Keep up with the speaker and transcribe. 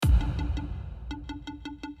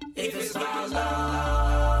If it's about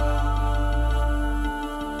love,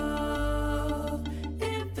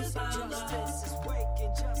 if it's about justice,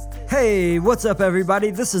 waking justice. Hey, what's up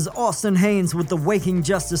everybody? This is Austin Haynes with the Waking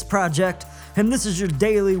Justice Project, and this is your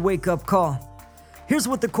daily wake-up call. Here's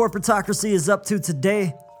what the corporatocracy is up to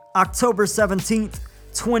today, October 17th,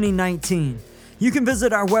 2019. You can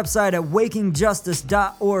visit our website at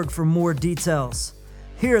wakingjustice.org for more details.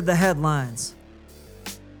 Here are the headlines.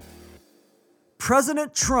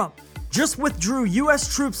 President Trump just withdrew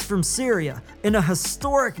U.S. troops from Syria in a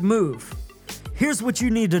historic move. Here's what you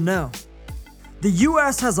need to know. The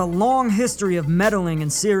U.S. has a long history of meddling in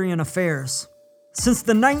Syrian affairs. Since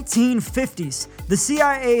the 1950s, the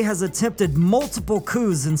CIA has attempted multiple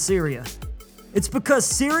coups in Syria. It's because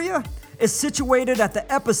Syria is situated at the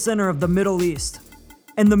epicenter of the Middle East.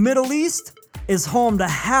 And the Middle East is home to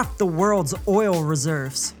half the world's oil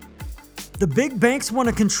reserves. The big banks want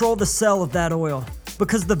to control the sale of that oil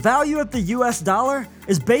because the value of the US dollar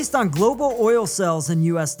is based on global oil sales in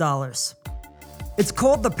US dollars. It's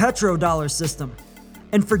called the petrodollar system.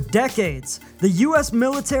 And for decades, the US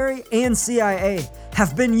military and CIA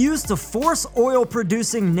have been used to force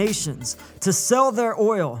oil-producing nations to sell their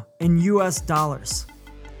oil in US dollars.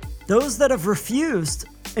 Those that have refused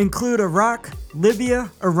include Iraq, Libya,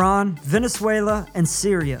 Iran, Venezuela, and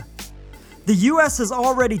Syria. The US has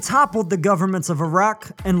already toppled the governments of Iraq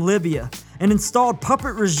and Libya and installed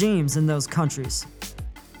puppet regimes in those countries.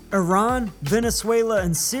 Iran, Venezuela,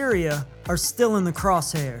 and Syria are still in the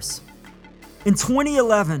crosshairs. In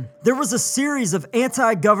 2011, there was a series of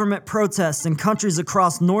anti-government protests in countries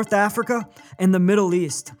across North Africa and the Middle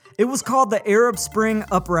East. It was called the Arab Spring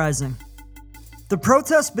Uprising. The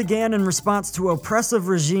protests began in response to oppressive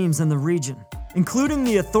regimes in the region, including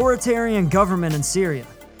the authoritarian government in Syria.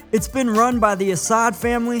 It's been run by the Assad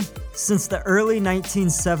family since the early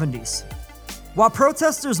 1970s. While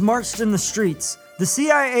protesters marched in the streets, the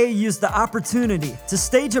CIA used the opportunity to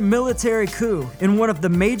stage a military coup in one of the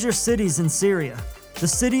major cities in Syria, the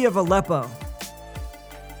city of Aleppo.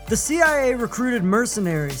 The CIA recruited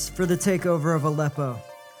mercenaries for the takeover of Aleppo,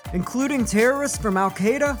 including terrorists from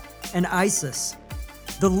Al-Qaeda and ISIS.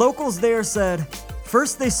 The locals there said,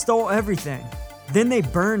 first they stole everything, then they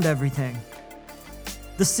burned everything.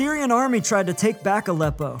 The Syrian army tried to take back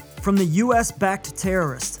Aleppo from the US-backed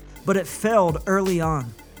terrorists, but it failed early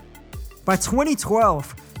on. By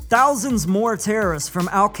 2012, thousands more terrorists from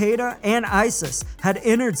Al-Qaeda and ISIS had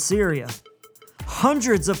entered Syria.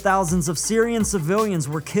 Hundreds of thousands of Syrian civilians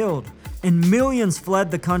were killed, and millions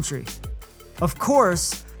fled the country. Of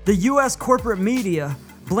course, the US corporate media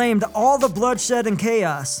blamed all the bloodshed and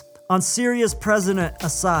chaos on Syria's President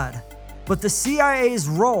Assad, but the CIA's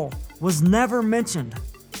role was never mentioned.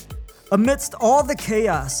 Amidst all the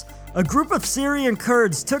chaos, a group of Syrian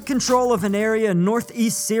Kurds took control of an area in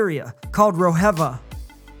northeast Syria called Rojava.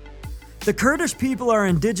 The Kurdish people are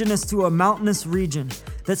indigenous to a mountainous region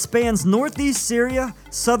that spans northeast Syria,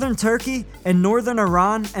 southern Turkey, and northern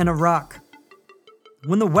Iran and Iraq.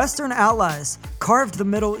 When the Western Allies carved the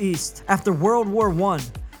Middle East after World War I,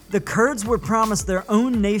 the Kurds were promised their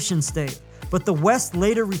own nation-state, but the West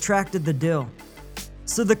later retracted the deal.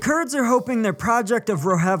 So the Kurds are hoping their project of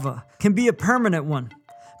Rojava can be a permanent one,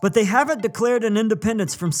 but they haven't declared an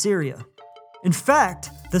independence from Syria. In fact,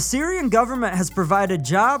 the Syrian government has provided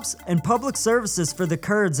jobs and public services for the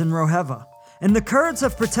Kurds in Rojava, and the Kurds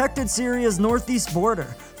have protected Syria's northeast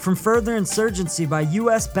border from further insurgency by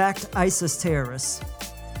US-backed ISIS terrorists.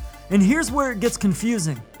 And here's where it gets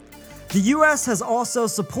confusing. The US has also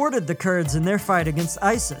supported the Kurds in their fight against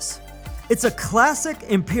ISIS. It's a classic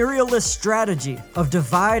imperialist strategy of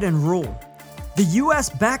divide and rule. The US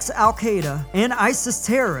backs Al-Qaeda and ISIS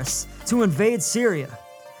terrorists to invade Syria,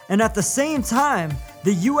 and at the same time,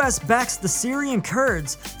 the US backs the Syrian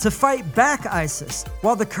Kurds to fight back ISIS,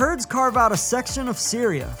 while the Kurds carve out a section of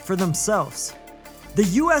Syria for themselves. The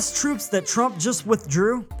US troops that Trump just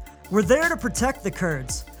withdrew were there to protect the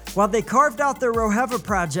Kurds, while they carved out their Rojava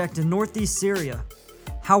project in northeast Syria.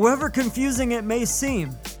 However confusing it may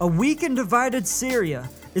seem, a weak and divided Syria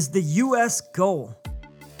is the US goal.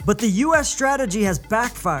 But the US strategy has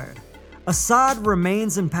backfired. Assad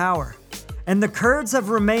remains in power, and the Kurds have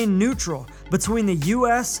remained neutral between the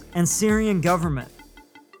US and Syrian government.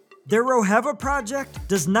 Their Rojava project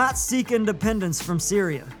does not seek independence from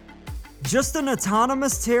Syria, just an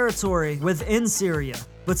autonomous territory within Syria,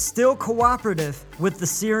 but still cooperative with the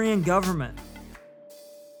Syrian government.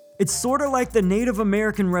 It's sort of like the Native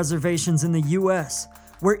American reservations in the US,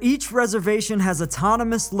 where each reservation has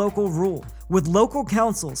autonomous local rule, with local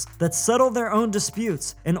councils that settle their own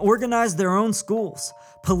disputes and organize their own schools,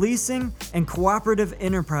 policing, and cooperative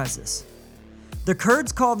enterprises. The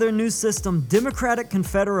Kurds call their new system democratic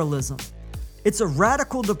confederalism. It's a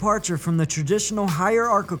radical departure from the traditional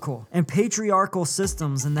hierarchical and patriarchal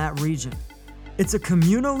systems in that region. It's a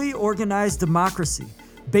communally organized democracy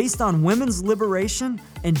based on women's liberation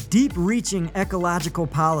and deep-reaching ecological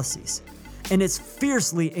policies, and it's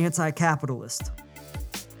fiercely anti-capitalist.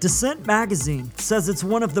 Dissent magazine says it's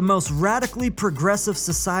one of the most radically progressive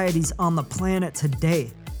societies on the planet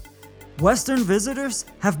today. Western visitors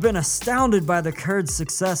have been astounded by the Kurds'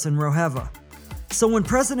 success in Rojava. So when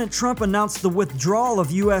President Trump announced the withdrawal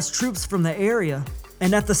of US troops from the area,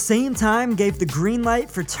 and at the same time gave the green light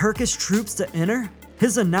for Turkish troops to enter,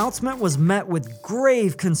 his announcement was met with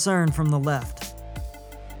grave concern from the left.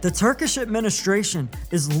 The Turkish administration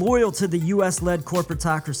is loyal to the US-led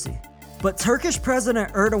corporatocracy, but Turkish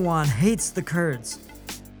President Erdogan hates the Kurds.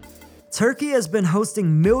 Turkey has been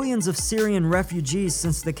hosting millions of Syrian refugees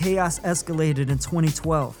since the chaos escalated in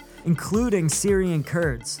 2012, including Syrian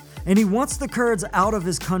Kurds, and he wants the Kurds out of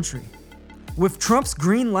his country. With Trump's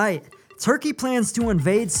green light, Turkey plans to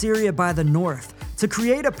invade Syria by the north to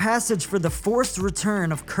create a passage for the forced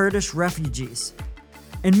return of Kurdish refugees.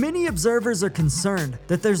 And many observers are concerned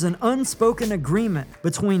that there's an unspoken agreement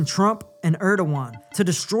between Trump and Erdogan to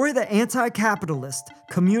destroy the anti-capitalist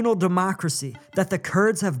communal democracy that the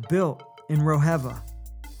Kurds have built in Rojava.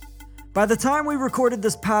 By the time we recorded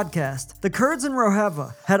this podcast, the Kurds in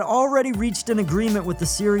Rojava had already reached an agreement with the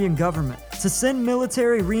Syrian government to send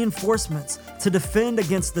military reinforcements to defend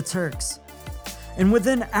against the Turks. And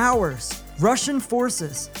within hours, Russian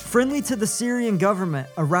forces friendly to the Syrian government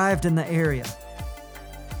arrived in the area.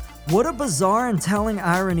 What a bizarre and telling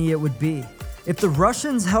irony it would be if the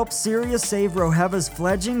Russians helped Syria save Rojava's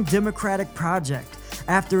fledgling democratic project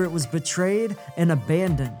after it was betrayed and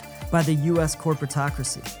abandoned by the US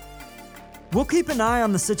corporatocracy. We'll keep an eye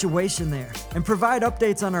on the situation there and provide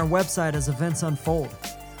updates on our website as events unfold.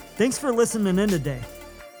 Thanks for listening in today.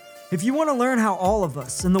 If you want to learn how all of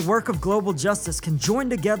us in the work of global justice can join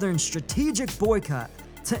together in strategic boycott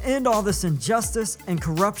to end all this injustice and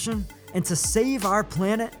corruption and to save our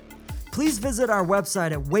planet, please visit our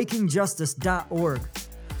website at wakingjustice.org.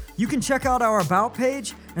 You can check out our About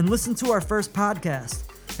page and listen to our first podcast.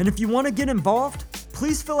 And if you want to get involved,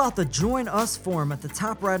 please fill out the Join Us form at the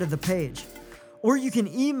top right of the page. Or you can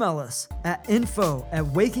email us at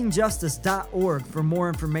info@wakingjustice.org for more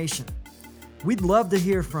information. We'd love to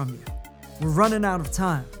hear from you. We're running out of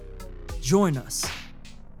time. Join us.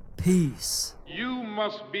 Peace. You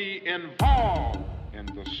must be involved in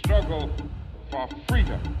the struggle for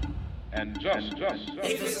freedom and justice.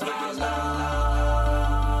 If it's about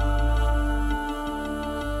love,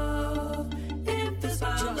 if it's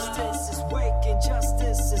about justice is waking,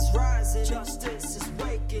 justice is rising. Justice is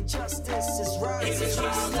waking, justice is rising. If it's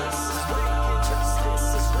about love,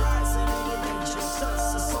 justice is rising. And it ain't just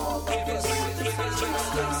us, it's all of us.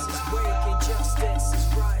 Justice is waking, justice is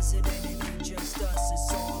rising. And it ain't just us,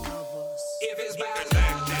 it's all of us. If it's about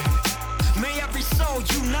love, may every soul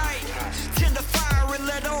unite, tend the fire and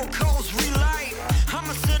let all coals relight. I'm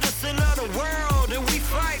a citizen of the world and we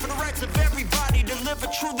fight for the rights of everybody to live a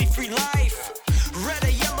truly free life. Red or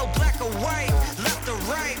yellow, black or white, left or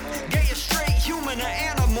right, gay or straight, human or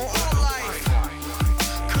animal, all life.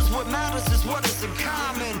 Cause what matters is what is in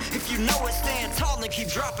common. If you know it, stand tall and keep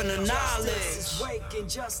dropping the knowledge. justice is waking,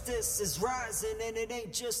 justice is rising. And it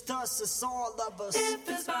ain't just us, it's all of us. If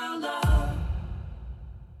it's about love.